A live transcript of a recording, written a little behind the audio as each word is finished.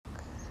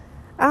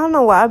I don't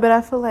know why, but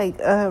I feel like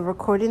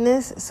recording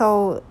this.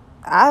 So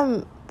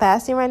I'm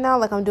fasting right now.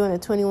 Like I'm doing a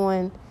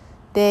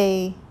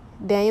 21-day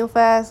Daniel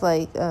fast,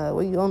 like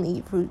where you only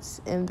eat fruits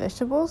and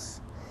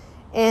vegetables.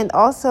 And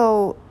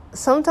also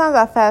sometimes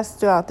I fast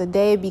throughout the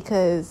day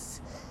because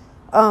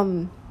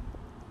I've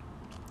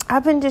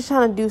been just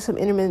trying to do some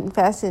intermittent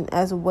fasting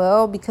as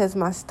well because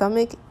my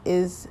stomach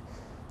is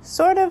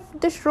sort of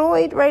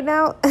destroyed right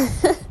now.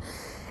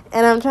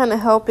 And I'm trying to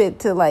help it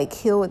to like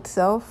heal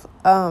itself.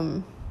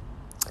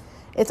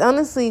 It's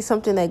honestly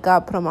something that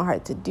God put on my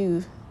heart to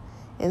do.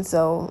 And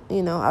so,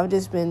 I've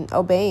just been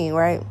obeying,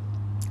 right?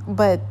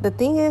 But the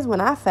thing is, when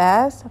I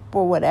fast,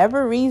 for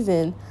whatever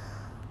reason,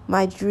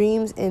 my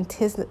dreams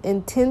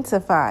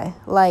intensify.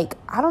 Like,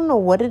 I don't know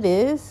what it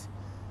is.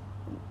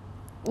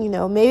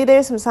 Maybe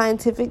there's some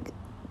scientific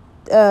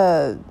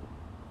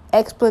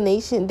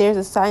explanation. There's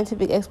a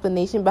scientific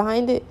explanation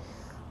behind it.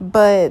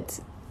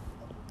 But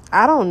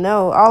I don't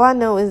know. All I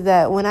know is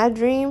that when I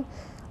dream,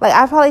 like,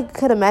 I probably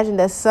could imagine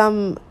that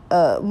some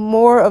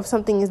more of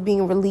something is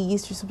being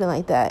released or something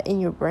like that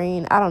in your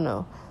brain. I don't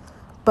know.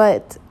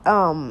 But,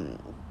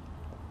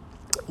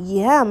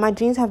 yeah, my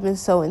dreams have been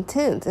so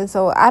intense. And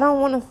so I don't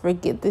want to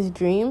forget this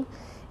dream.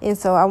 And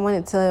so I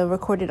wanted to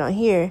record it on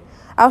here.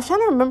 I was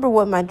trying to remember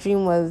what my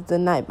dream was the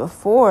night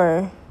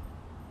before.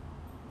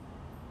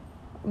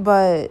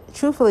 But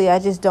truthfully, I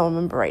just don't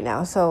remember right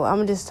now. So I'm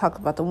going to just talk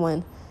about the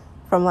one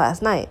from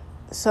last night.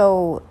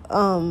 So,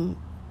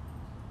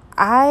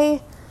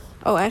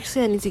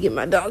 actually I need to get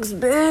my dog's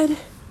bed.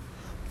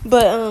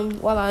 But,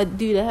 while I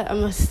do that, I'm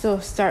going to still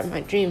start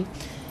my dream.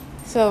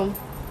 So,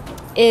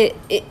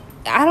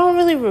 I don't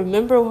really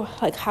remember,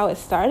 like, how it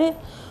started.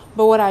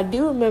 But what I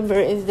do remember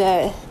is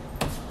that,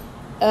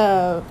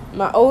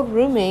 my old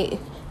roommate,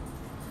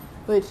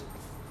 which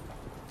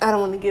I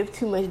don't want to give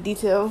too much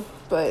detail,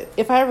 but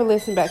if I ever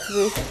listen back to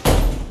this,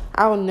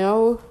 I will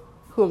know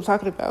who I'm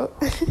talking about.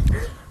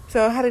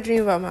 So I had a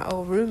dream about my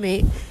old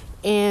roommate,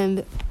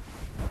 and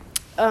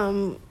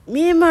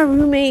me and my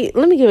roommate,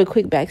 let me give a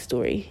quick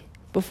backstory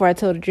before I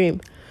tell the dream.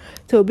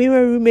 So me and my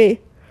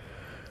roommate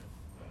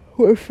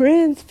were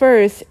friends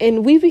first,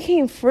 and we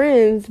became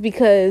friends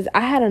because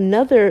I had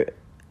another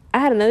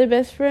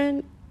best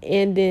friend,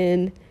 and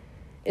then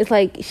it's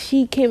like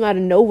she came out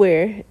of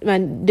nowhere.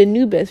 The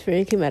new best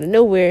friend came out of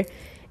nowhere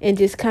and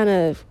just kind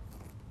of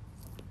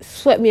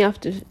swept me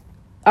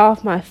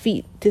off my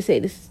feet to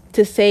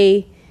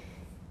say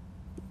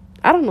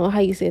I don't know how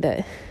you say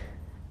that.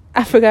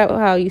 I forgot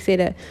how you say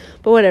that,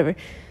 but whatever.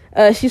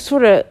 She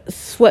sort of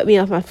swept me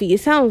off my feet. It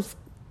sounds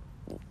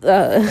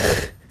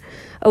a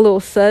little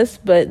sus,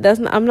 but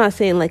I'm not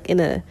saying like in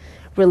a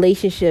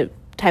relationship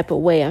type of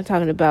way. I'm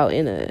talking about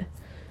in a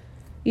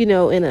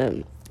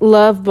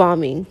love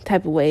bombing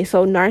type of way.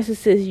 So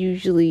narcissists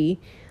usually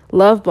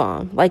love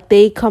bomb. Like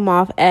they come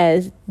off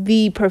as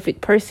the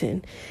perfect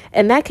person.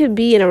 And that could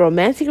be in a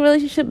romantic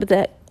relationship, but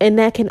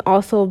that can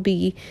also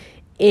be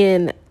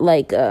in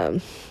like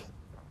a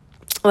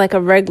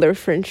regular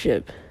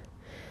friendship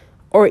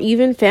or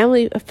even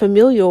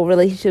familial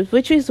relationships,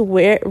 which is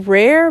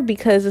rare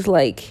because it's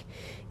like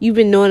you've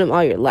been knowing them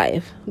all your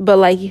life. But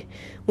like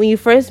when you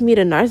first meet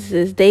a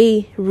narcissist,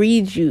 they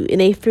read you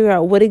and they figure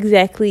out what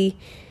exactly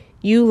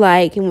you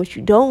like and what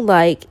you don't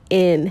like,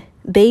 and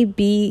they'll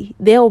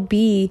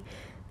be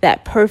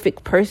that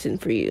perfect person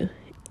for you.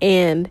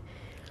 And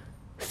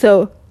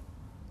so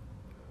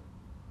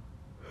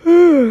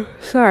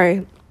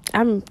sorry,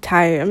 I'm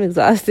tired, I'm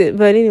exhausted,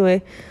 but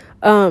anyway,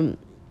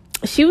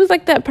 she was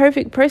like that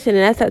perfect person.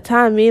 And at that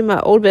time, me and my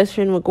old best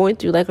friend were going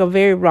through like a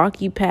very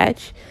rocky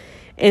patch.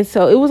 And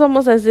so it was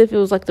almost as if it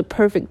was like the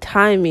perfect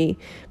timing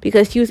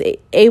because she was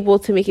able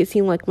to make it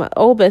seem like my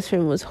old best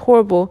friend was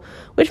horrible,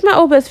 which my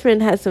old best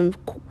friend had some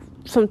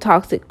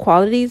toxic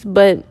qualities,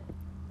 but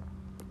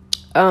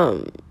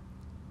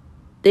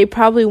they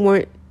probably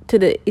weren't to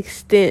the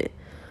extent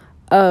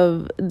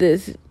of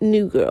this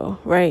new girl,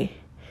 right?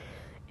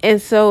 And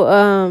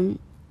so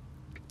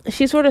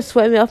she sort of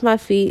swept me off my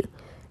feet,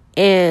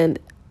 and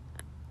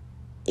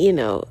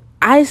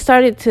I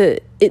started to,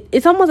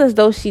 it's almost as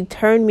though she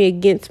turned me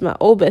against my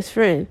old best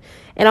friend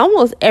and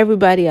almost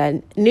everybody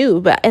I knew.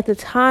 But at the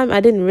time,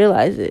 I didn't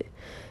realize it.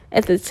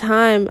 At the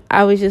time,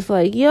 I was just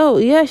like, yo,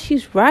 yeah,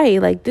 she's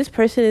right. Like, this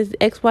person is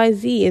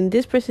XYZ and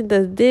this person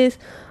does this.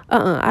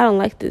 I don't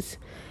like this.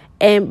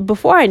 And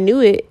before I knew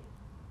it,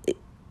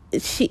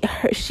 she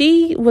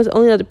was the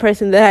only other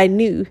person that I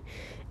knew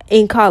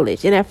in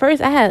college. And at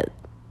first, I had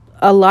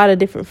a lot of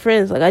different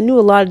friends. Like, I knew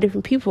a lot of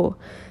different people.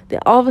 Then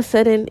all of a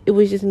sudden, it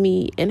was just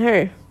me and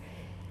her.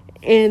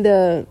 And,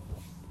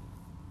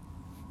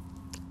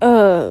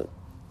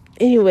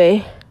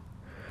 anyway,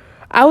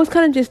 I was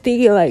kind of just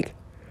thinking, like,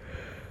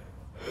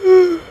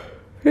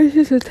 it's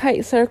just a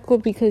tight circle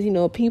because,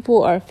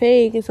 people are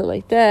fake and stuff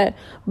like that.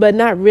 But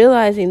not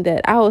realizing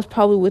that I was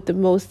probably with the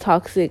most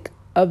toxic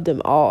of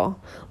them all.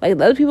 Like,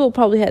 the other people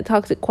probably had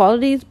toxic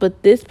qualities,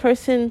 but this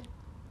person,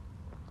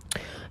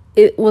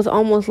 it was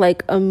almost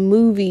like a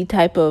movie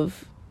type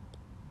of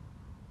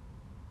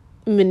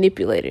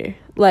manipulator.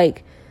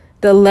 Like,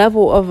 the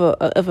level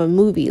of a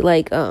movie.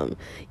 Like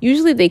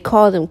usually they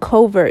call them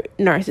covert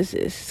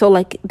narcissists. So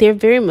like they're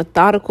very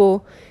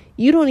methodical.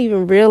 You don't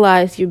even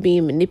realize you're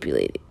being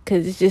manipulated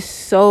because it's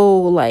just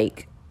so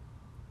like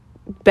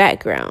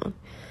background.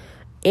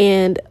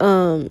 And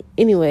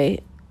anyway,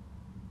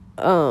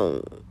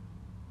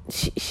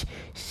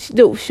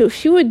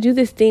 she would do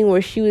this thing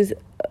where she was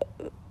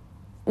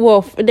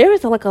there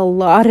was like a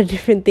lot of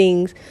different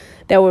things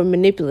that were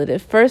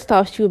manipulative. First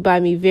off, she would buy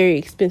me very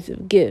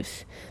expensive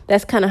gifts.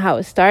 That's kind of how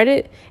it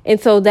started. And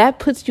so that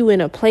puts you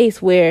in a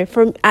place where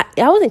I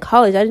was in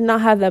college. I did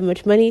not have that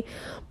much money,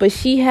 but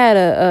she had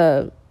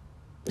a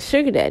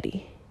sugar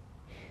daddy.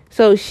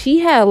 So she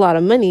had a lot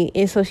of money,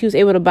 and so she was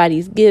able to buy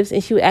these gifts,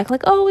 and she would act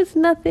like, oh, it's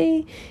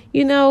nothing,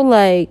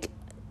 like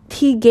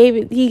he gave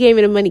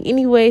me the money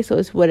anyway, so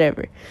it's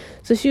whatever.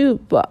 So she would,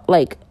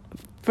 like,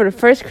 for the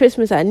first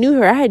Christmas I knew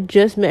her, I had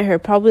just met her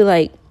probably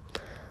like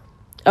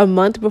a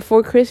month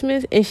before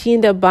Christmas, and she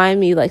ended up buying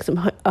me like some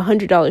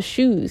 $100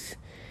 shoes.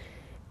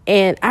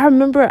 And I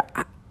remember,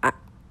 I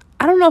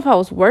don't know if I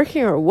was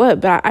working or what,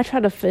 but I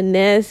tried to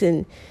finesse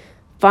and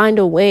find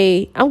a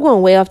way. I'm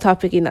going way off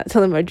topic and not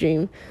telling my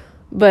dream,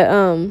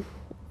 but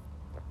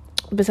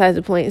besides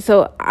the point.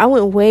 So I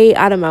went way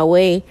out of my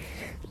way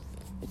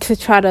to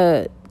try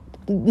to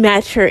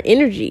match her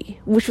energy,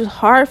 which was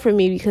hard for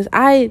me because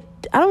I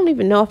don't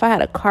even know if I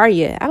had a car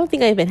yet. I don't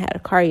think I even had a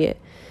car yet.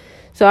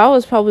 So I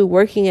was probably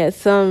working at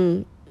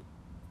I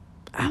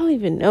don't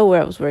even know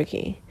where I was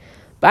working.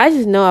 But I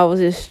just know I was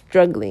just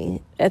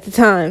struggling at the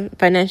time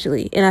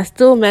financially. And I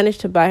still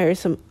managed to buy her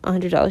some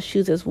 $100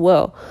 shoes as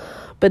well.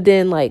 But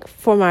then, like,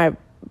 for my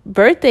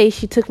birthday,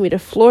 she took me to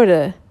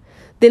Florida.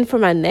 Then for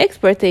my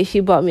next birthday,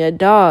 she bought me a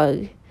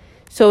dog.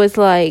 So it's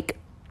like,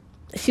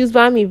 she was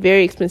buying me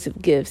very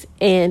expensive gifts.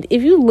 And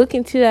if you look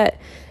into that,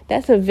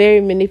 that's a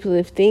very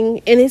manipulative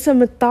thing. And it's a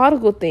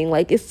methodical thing.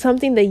 Like, it's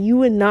something that you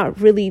would not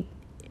really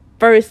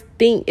first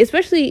think,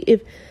 especially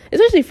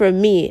for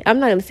me. I'm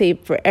not going to say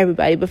for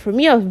everybody, but for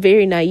me, I was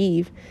very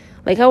naive.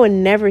 Like, I would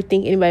never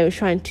think anybody was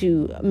trying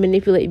to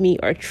manipulate me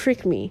or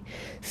trick me.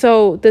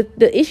 So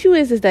the issue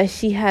is that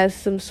she has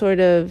some sort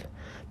of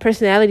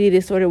personality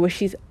disorder where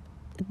she's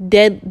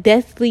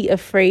deathly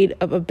afraid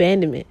of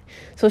abandonment.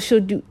 So she'll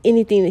do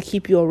anything to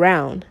keep you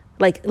around.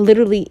 Like,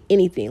 literally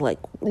anything. Like,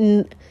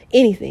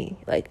 anything.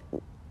 Like,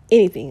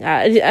 anything.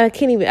 I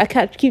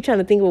keep trying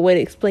to think of a way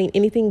to explain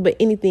anything, but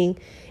anything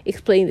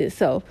explains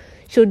itself.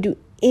 She'll do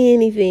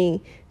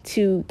anything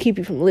to keep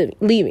you from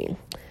leaving.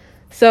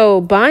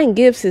 So buying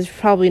gifts is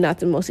probably not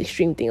the most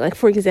extreme thing. Like,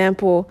 for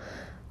example,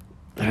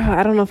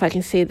 I don't know if I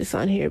can say this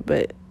on here,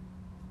 but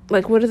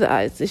like, what are the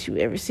odds that you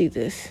ever see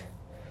this?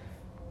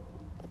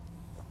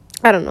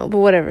 I don't know, but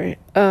whatever.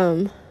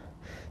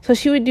 So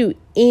she would do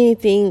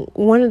anything.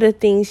 One of the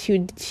things she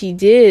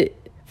did,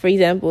 for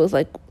example, is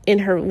like in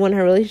one of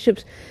her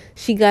relationships,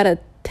 she got a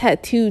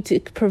tattoo to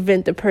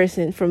prevent the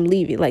person from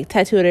leaving, like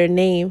tattooed their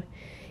name,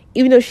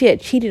 even though she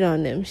had cheated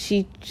on them.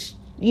 She'll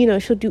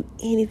do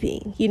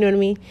anything, you know what I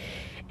mean?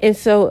 And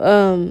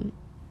so,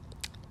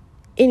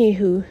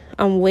 anywho,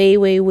 I'm way,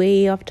 way,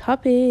 way off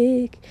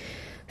topic.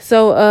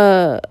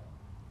 So,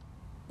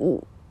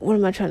 what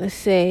am I trying to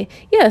say?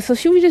 Yeah, so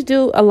she would just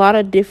do a lot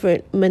of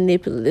different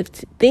manipulative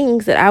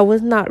things that I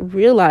was not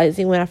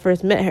realizing when I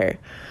first met her.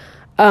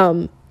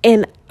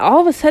 And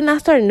all of a sudden I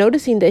started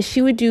noticing that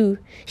she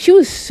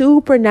was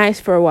super nice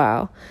for a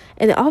while.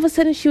 And then all of a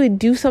sudden she would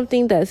do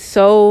something that's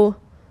so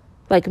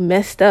like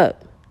messed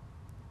up.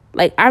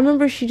 Like, I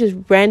remember she just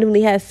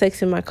randomly had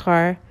sex in my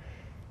car.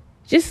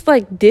 Just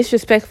like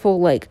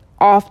disrespectful, like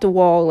off the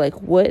wall. Like,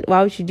 what?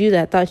 Why would you do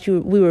that? I thought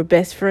we were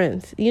best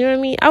friends. You know what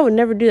I mean? I would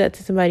never do that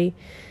to somebody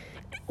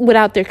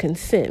without their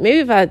consent. Maybe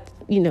if I,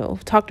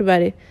 talked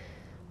about it.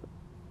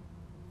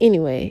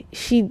 Anyway,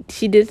 she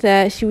did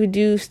that. She would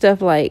do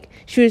stuff like,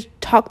 she would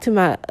talk to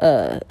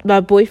my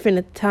boyfriend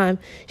at the time.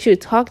 She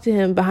would talk to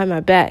him behind my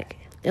back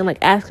and like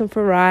ask him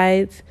for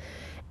rides.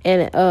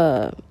 And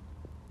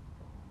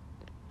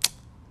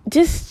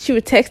she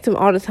would text him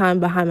all the time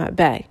behind my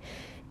back.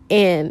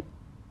 And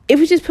it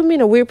would just put me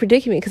in a weird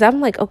predicament because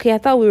I'm like, okay, I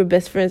thought we were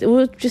best friends. It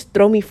would just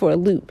throw me for a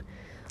loop.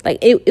 Like,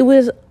 it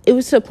was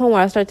to a point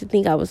where I started to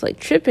think I was like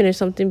tripping or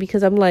something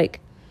because I'm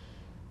like,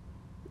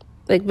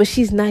 but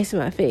she's nice in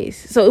my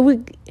face. So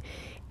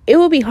it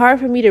would be hard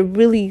for me to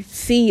really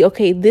see,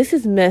 okay, this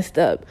is messed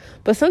up.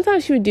 But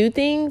sometimes she would do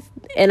things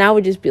and I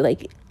would just be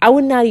like, I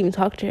would not even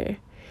talk to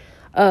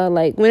her.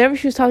 Like, whenever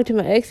she was talking to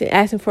my ex and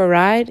asking for a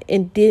ride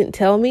and didn't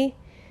tell me,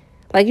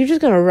 like, you're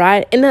just gonna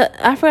ride. And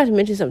I forgot to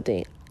mention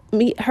something.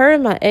 Her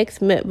and my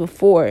ex met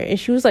before, and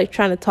she was like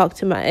trying to talk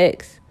to my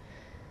ex,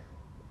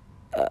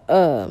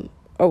 or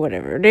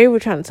whatever. They were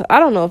trying to talk. I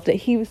don't know if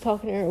he was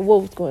talking to her or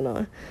what was going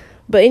on,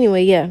 but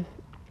anyway, yeah.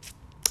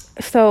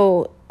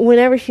 So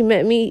whenever she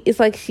met me, it's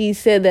like she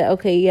said that,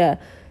 okay, yeah,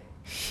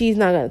 she's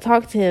not gonna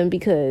talk to him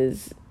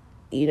because,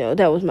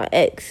 that was my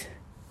ex.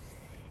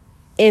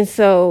 And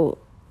so,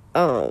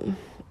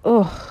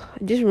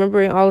 just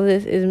remembering all of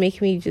this is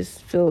making me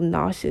just feel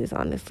nauseous,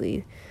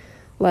 honestly.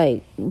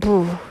 Like,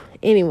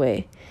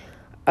 anyway,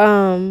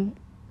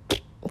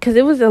 because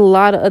there was a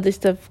lot of other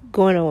stuff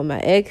going on with my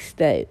ex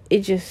that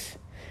it just,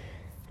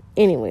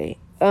 anyway,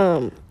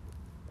 what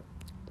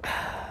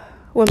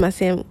am I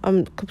saying?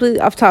 I'm completely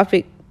off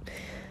topic.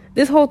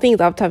 This whole thing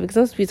is off topic because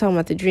I'm supposed to be talking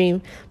about the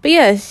dream. But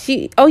yeah,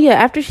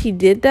 after she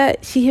did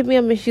that, she hit me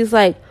up and she was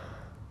like,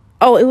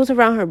 oh, it was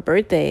around her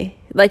birthday.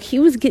 Like she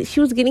was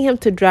getting him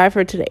to drive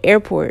her to the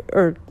airport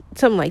or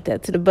something like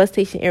that, to the bus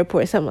station,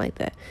 airport, something like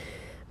that,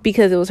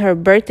 because it was her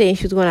birthday and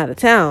she was going out of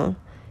town.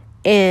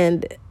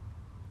 And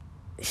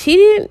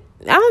I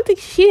don't think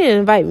she didn't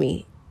invite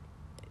me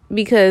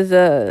because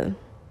I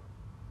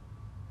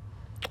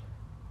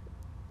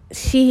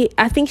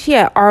think she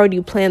had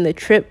already planned the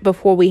trip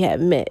before we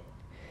had met.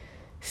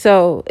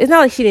 So it's not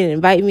like she didn't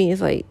invite me. It's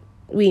like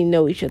we didn't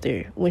know each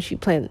other when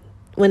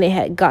they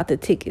had got the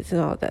tickets and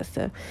all that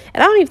stuff.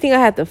 And I don't even think I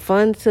had the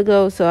funds to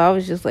go. So I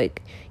was just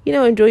like,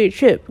 enjoy your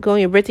trip. Go on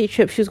your birthday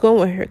trip. She was going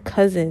with her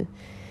cousin.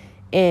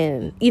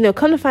 And,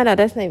 come to find out,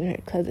 that's not even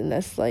her cousin.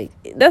 That's a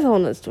whole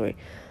nother story.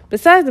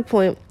 Besides the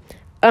point,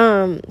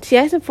 she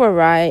asked him for a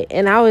ride.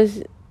 And I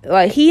was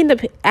like, he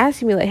ended up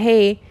asking me like,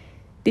 hey,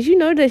 did you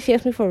know that she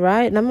asked me for a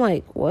ride? And I'm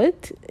like,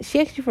 what?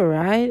 She asked you for a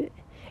ride?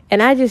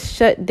 And I just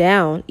shut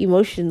down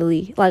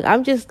emotionally. Like,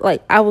 I'm just,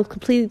 like, I was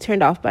completely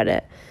turned off by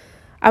that.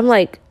 I'm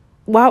like,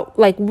 wow,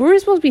 like, we're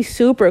supposed to be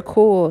super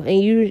cool.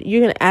 And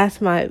you're going to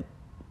ask my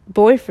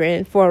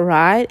boyfriend for a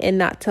ride and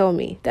not tell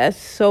me. That's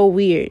so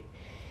weird.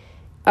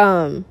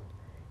 And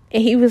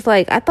he was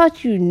like, I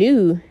thought you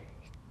knew.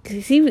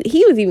 Because he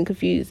was even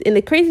confused. And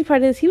the crazy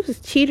part is he was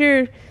a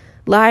cheater,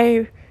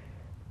 liar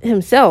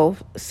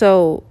himself.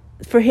 So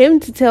for him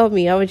to tell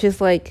me, I was just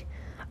like,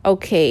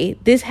 okay,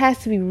 this has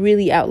to be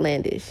really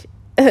outlandish.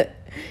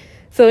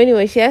 So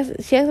anyway, she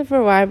asked him for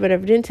a ride,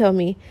 whatever, didn't tell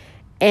me.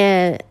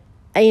 And,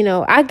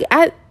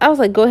 I was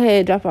like, go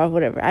ahead, drop her off,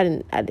 whatever. I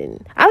don't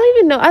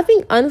even know. I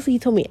think, honestly, he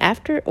told me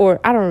after, or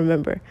I don't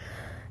remember.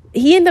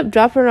 He ended up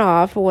dropping her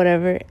off or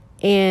whatever.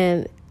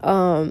 And,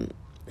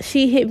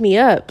 she hit me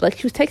up. Like,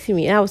 she was texting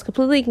me. And I was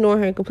completely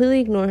ignoring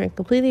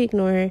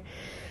her.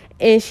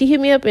 And she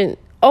hit me up and,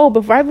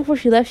 but right before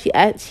she left,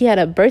 she had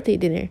a birthday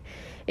dinner.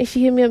 And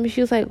she hit me up and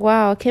she was like,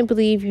 wow, I can't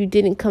believe you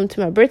didn't come to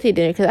my birthday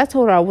dinner. Because I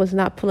told her I was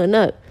not pulling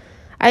up.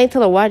 I didn't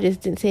tell her why. I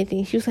just didn't say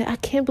anything. She was like, I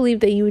can't believe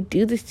that you would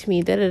do this to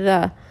me.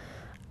 I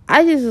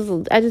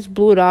just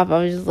blew it off.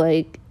 I was just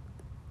like,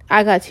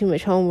 I got too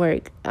much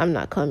homework. I'm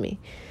not coming.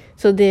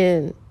 So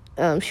then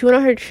she went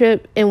on her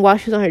trip. And while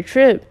she was on her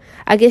trip,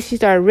 I guess she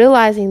started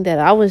realizing that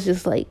I was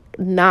just like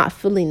not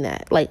feeling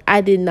that. Like,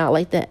 I did not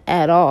like that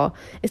at all.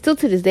 And still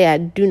to this day, I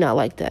do not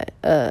like that.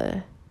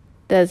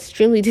 That's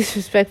extremely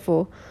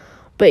disrespectful.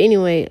 But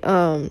anyway,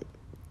 I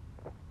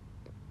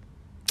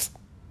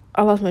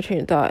lost my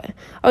train of thought.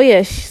 Oh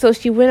yeah, so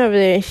she went over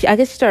there and I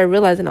guess she started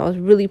realizing I was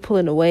really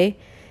pulling away,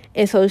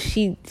 and so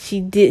she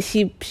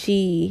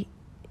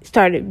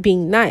started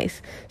being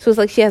nice. So it's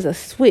like she has a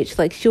switch.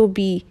 Like she'll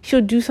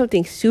do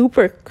something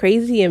super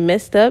crazy and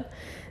messed up,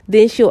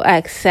 then she'll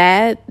act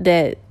sad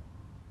that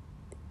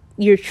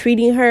you're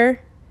treating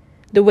her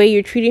the way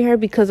you're treating her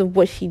because of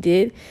what she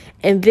did,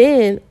 and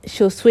then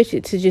she'll switch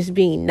it to just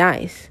being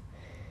nice,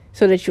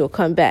 so that you'll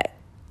come back.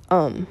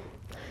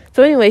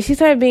 So anyway, she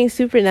started being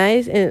super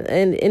nice, and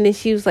then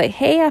she was like,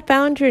 hey, I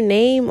found your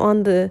name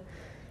on the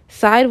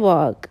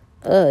sidewalk,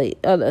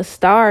 the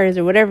stars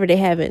or whatever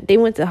they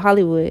went to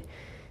Hollywood.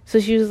 So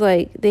she was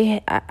like,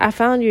 I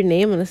found your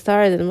name on the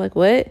stars, and I'm like,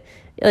 what?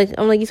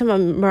 I'm like, you talking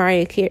about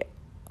Mariah Carey?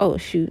 Oh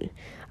shoot,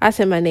 I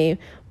said my name,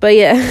 but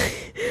yeah,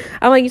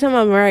 I'm like, you talking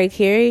about Mariah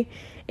Carey?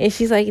 And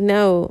she's like,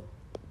 no,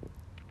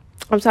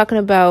 I'm talking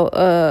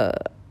about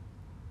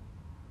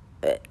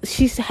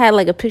she had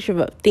like a picture of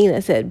a thing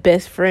that said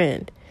best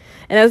friend,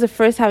 and that was the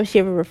first time she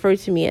ever referred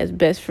to me as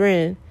best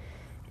friend.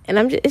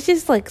 And it's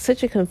just like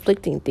such a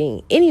conflicting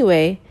thing.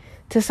 Anyway,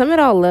 to sum it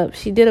all up,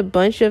 she did a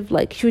bunch of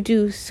like, she would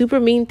do super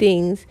mean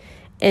things,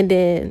 and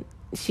then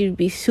she would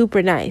be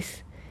super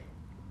nice.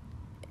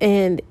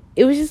 And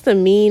it was just a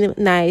mean,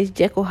 nice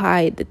Jekyll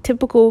Hyde, the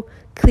typical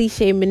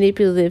cliche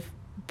manipulative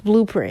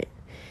blueprint.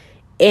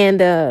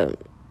 And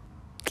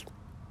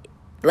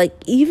like,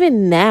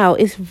 even now,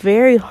 it's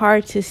very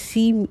hard to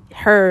see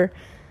her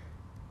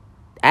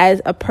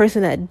as a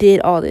person that did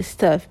all this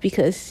stuff,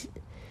 because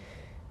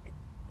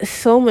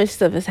so much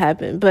stuff has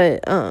happened.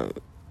 But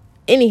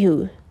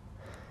anywho,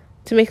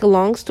 to make a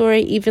long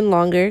story even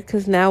longer,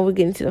 because now we're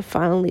getting to the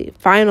final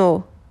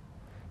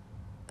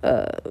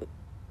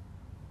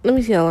let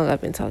me see how long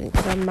I've been talking,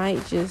 because I've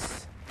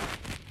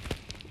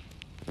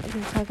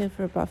been talking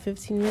for about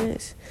 15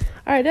 minutes.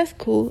 All right, that's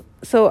cool.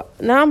 So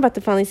now I'm about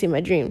to finally see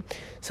my dream.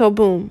 So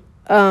boom,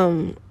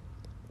 I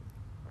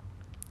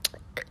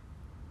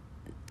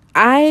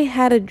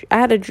had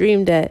a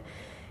dream that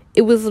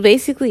it was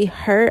basically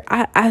her.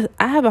 I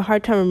have a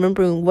hard time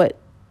remembering what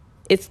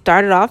it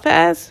started off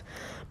as,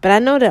 but I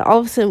know that all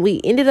of a sudden we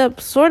ended up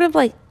sort of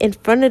like in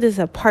front of this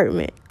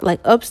apartment,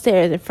 like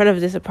upstairs in front of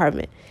this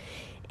apartment,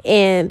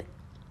 and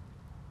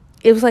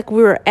it was like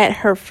we were at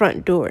her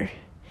front door.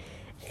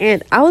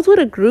 And I was with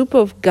a group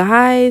of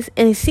guys,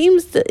 and it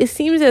seems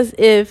as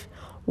if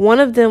one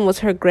of them was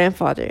her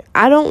grandfather.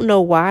 I don't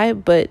know why,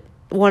 but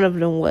one of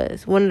them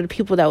was one of the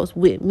people that was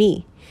with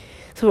me.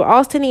 So we're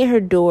all standing at her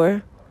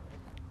door,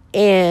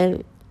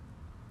 and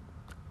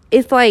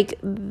it's like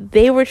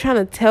they were trying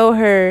to tell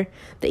her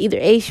that either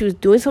A, she was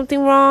doing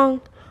something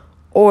wrong,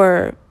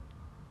 or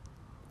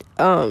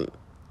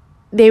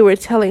they were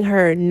telling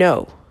her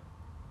no.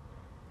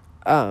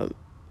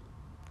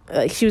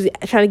 Like she was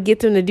trying to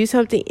get them to do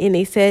something, and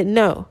they said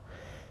no.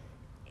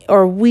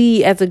 Or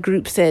we as a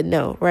group said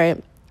no,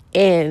 right?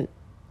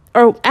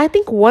 Or I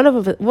think one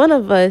of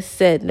us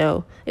said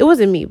no. It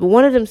wasn't me, but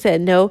one of them said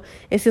no.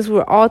 And since we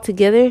were all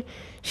together,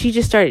 she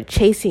just started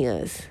chasing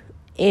us,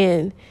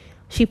 and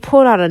she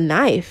pulled out a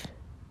knife,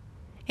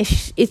 and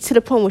it's to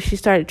the point where she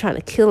started trying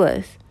to kill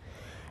us.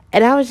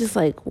 And I was just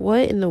like,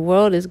 what in the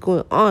world is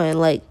going on?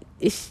 Like,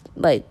 it's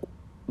like,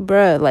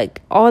 bruh,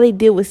 like all they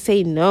did was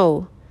say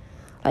no.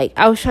 Like,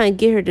 I was trying to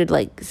get her to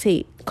like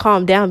say,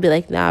 calm down, be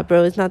like, nah,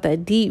 bro, it's not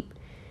that deep.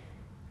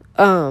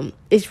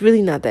 It's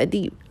really not that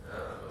deep.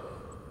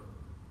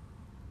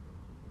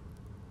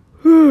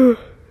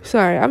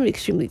 Sorry, I'm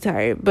extremely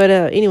tired. But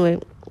anyway,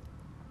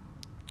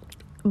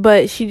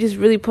 but she just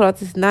really pulled out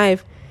this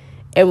knife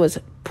and was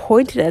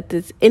pointed at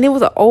this, and it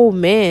was an old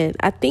man.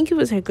 I think it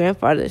was her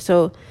grandfather.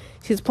 So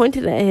she was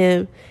pointed at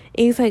him,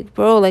 and he's like,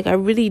 bro, like, I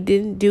really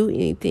didn't do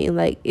anything.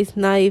 Like, it's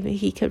not even,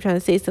 he kept trying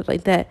to say stuff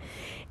like that.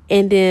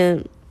 And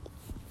then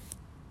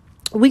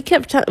we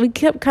kept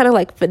kind of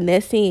like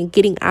finessing and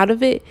getting out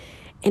of it.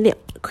 And the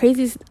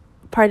craziest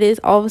part is,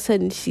 all of a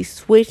sudden she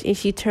switched and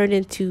she turned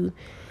into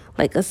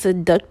like a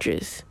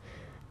seductress.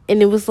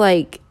 And it was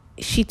like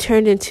she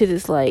turned into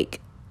this like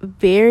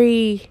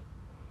very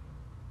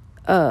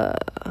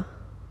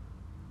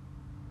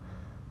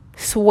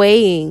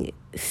swaying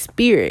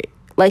spirit.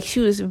 Like, she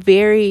was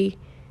very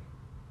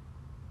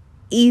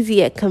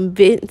easy at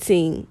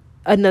convincing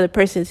another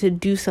person to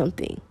do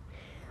something.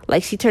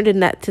 Like, she turned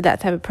into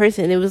that type of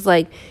person. It was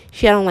like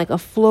she had on like a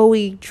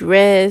flowy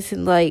dress,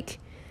 and like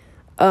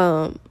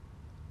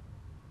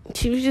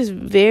she was just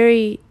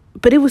very,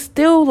 but it was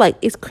still like,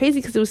 it's crazy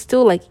because it was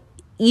still like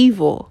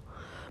evil,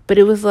 but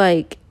it was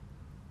like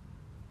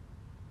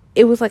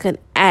an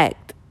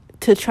act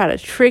to try to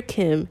trick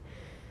him,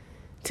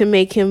 to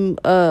make him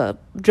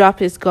drop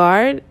his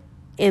guard,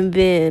 and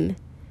then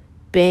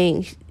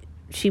bang,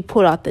 she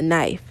pulled out the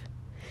knife.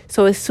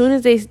 So as soon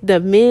as the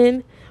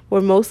men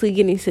were mostly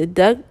getting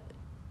seducted,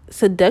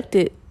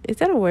 is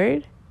that a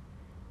word?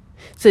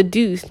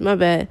 Seduced, my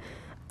bad.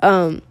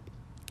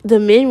 The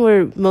men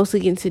were mostly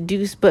getting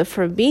seduced, but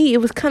for me,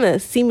 it was kind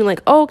of seeming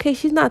like, oh, okay,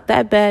 she's not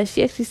that bad.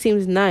 She actually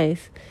seems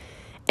nice.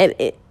 And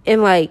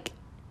like,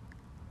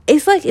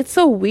 it's like, it's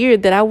so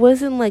weird that I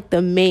wasn't like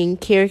the main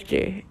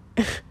character.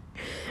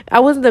 I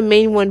wasn't the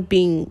main one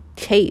being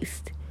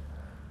chased.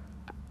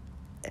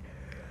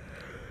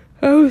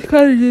 I was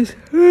kind of just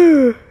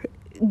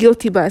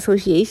guilty by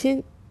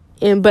association.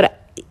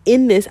 But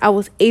in this, I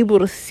was able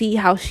to see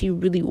how she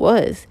really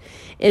was.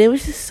 And it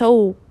was just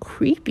so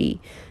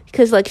creepy.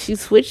 Because, like, she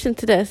switched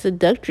into that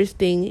seductress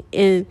thing,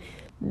 and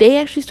they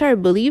actually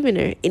started believing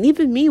her. And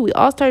even me, we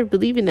all started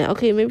believing that,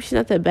 okay, maybe she's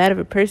not that bad of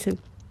a person.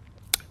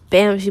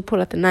 Bam, she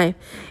pulled out the knife.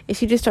 And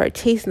she just started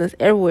chasing us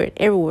everywhere.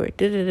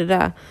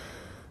 Da-da-da-da.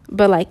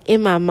 But, like,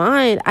 in my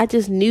mind, I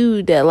just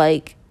knew that,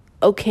 like,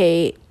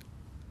 okay,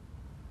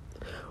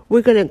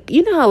 we're going to,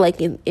 you know how, like,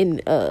 in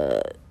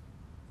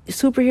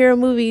superhero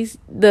movies,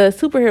 the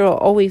superhero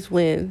always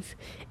wins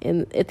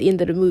at the end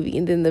of the movie.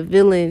 And then the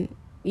villain,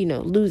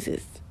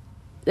 loses.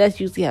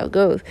 That's usually how it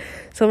goes.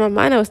 So in my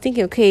mind, I was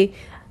thinking, okay,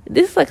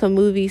 this is like a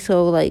movie,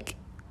 so like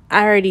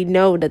I already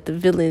know that the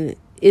villain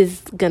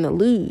is gonna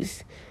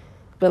lose,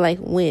 but like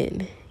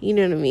when, you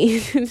know what I mean?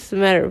 It's just a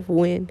matter of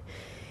when.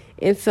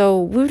 And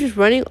so we were just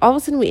running. All of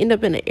a sudden, we end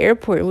up in an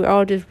airport, and we're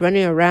all just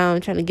running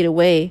around trying to get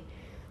away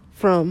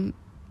from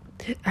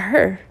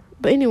her.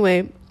 But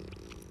anyway,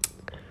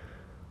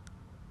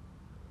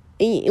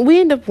 we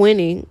end up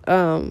winning,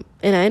 and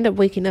I end up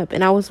waking up,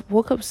 and I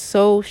woke up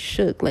so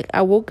shook. Like,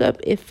 I woke up,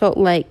 it felt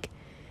like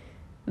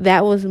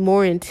that was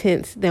more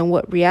intense than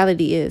what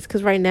reality is.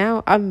 Because right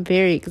now, I'm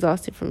very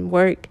exhausted from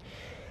work,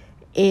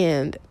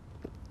 and,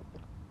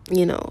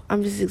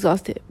 I'm just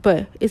exhausted.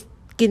 But it's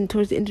getting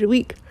towards the end of the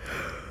week.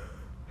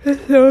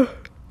 So,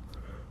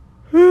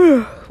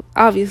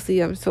 obviously,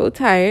 I'm so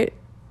tired.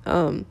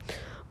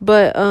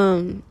 But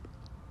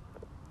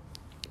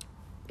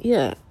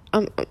yeah,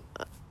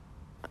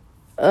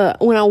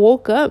 when I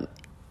woke up,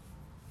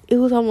 it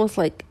was almost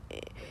like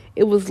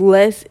it was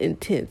less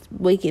intense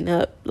waking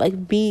up,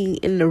 like being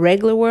in the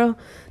regular world,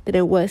 than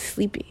it was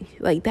sleeping.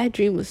 Like, that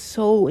dream was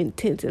so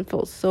intense and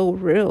felt so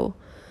real.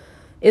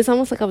 It's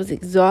almost like I was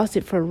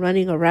exhausted from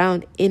running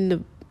around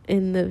in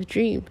the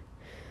dream.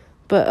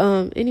 But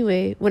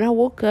anyway, when I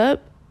woke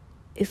up,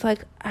 it's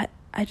like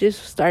I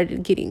just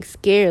started getting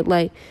scared.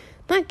 Like,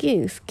 not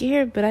getting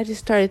scared, but I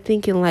just started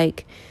thinking,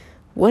 like,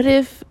 what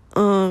if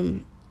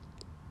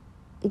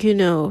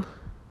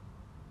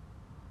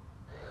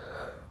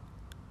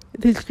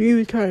this dream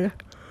is kind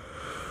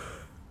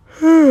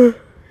of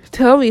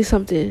tell me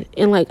something.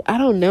 And like, I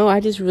don't know, I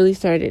just really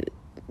started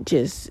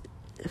just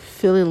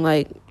feeling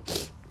like,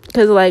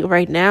 because like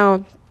right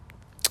now,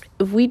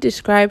 if we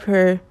describe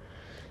her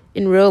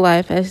in real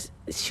life as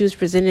she was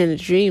presented in a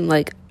dream,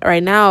 like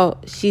right now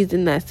she's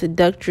in that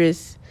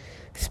seductress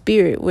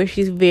spirit where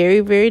she's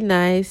very, very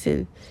nice,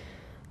 and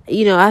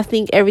I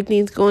think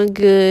everything's going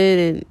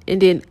good,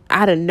 and then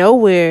out of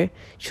nowhere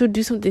she'll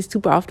do something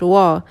super off the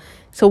wall.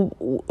 So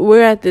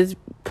we're at this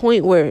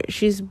point where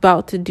she's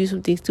about to do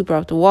something super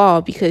off the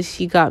wall because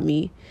she got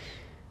me,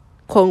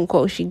 quote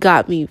unquote, she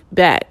got me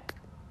back,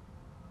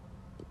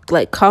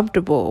 like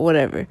comfortable or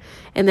whatever.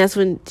 And that's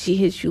when she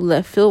hits you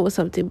left field with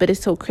something. But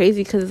it's so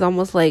crazy because it's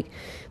almost like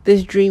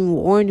this dream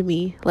warned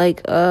me,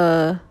 like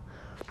and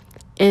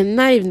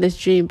not even this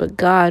dream, but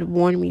God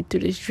warned me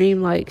through this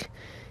dream, like,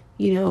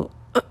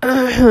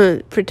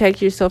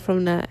 protect yourself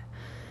from that.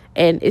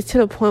 And it's to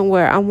the point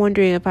where I'm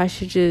wondering if I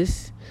should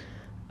just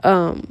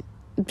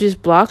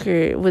block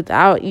her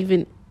without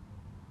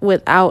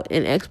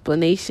an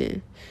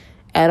explanation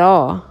at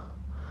all,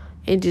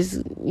 and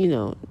just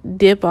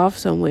dip off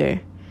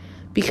somewhere.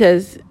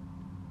 Because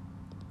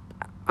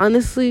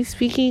honestly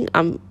speaking,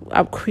 I'm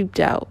creeped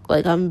out.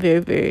 Like, I'm very,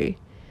 very,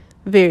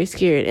 very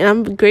scared. And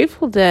I'm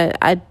grateful that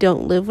I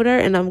don't live with her,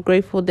 and I'm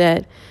grateful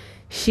that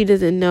she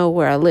doesn't know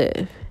where I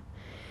live.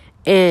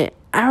 And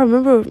I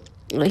remember,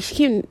 like,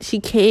 I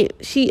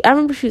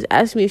remember she was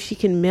asking me if she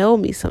can mail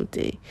me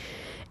something.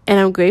 And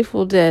I'm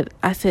grateful that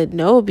I said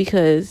no,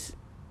 because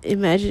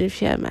imagine if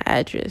she had my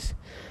address,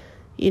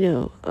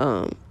 and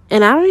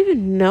I don't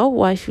even know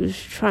why she was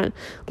trying,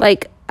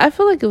 like, I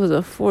feel like it was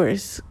a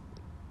force,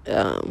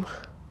 but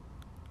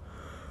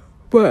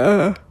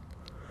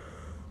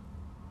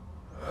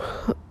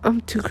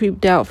I'm too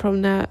creeped out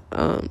from that,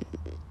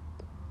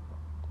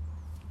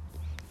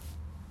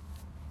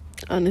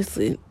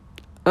 honestly.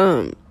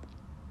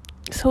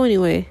 So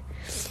anyway,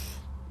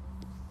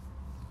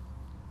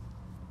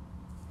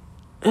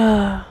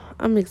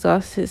 I'm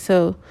exhausted,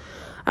 so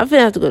I'm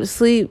gonna have to go to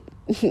sleep.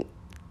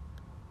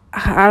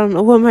 I don't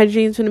know what my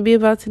dream's gonna be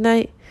about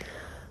tonight,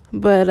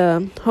 but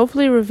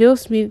hopefully it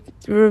reveals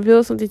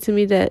something to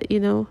me that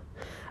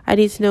I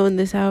need to know in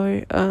this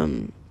hour.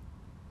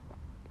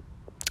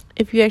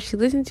 If you actually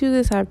listen to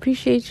this, I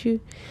appreciate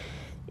you,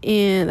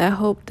 and I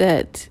hope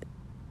that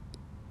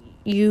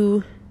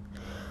you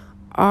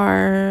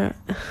are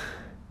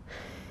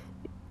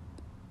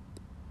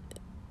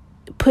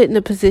put in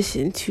a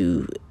position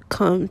to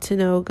come to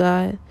know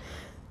God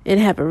and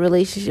have a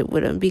relationship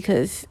with him,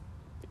 because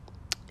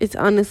it's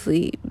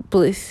honestly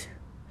bliss.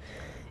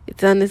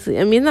 It's honestly,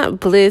 I mean, not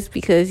bliss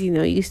because,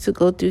 you still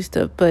go through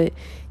stuff, but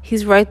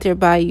he's right there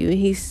by you, and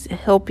he's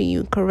helping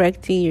you,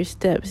 correcting your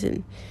steps,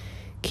 and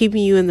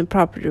keeping you in the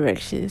proper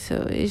direction.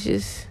 So it's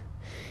just,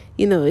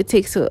 it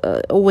takes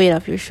a weight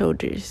off your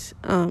shoulders.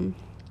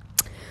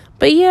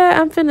 But yeah,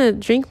 I'm finna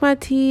drink my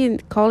tea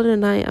and call it a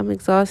night. I'm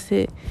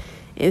exhausted.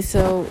 And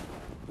so,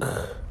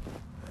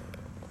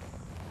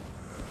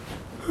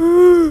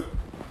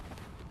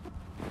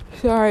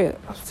 sorry,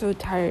 I'm so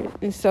tired.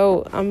 And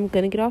so I'm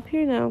gonna get off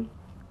here now.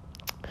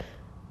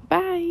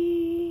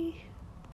 Bye.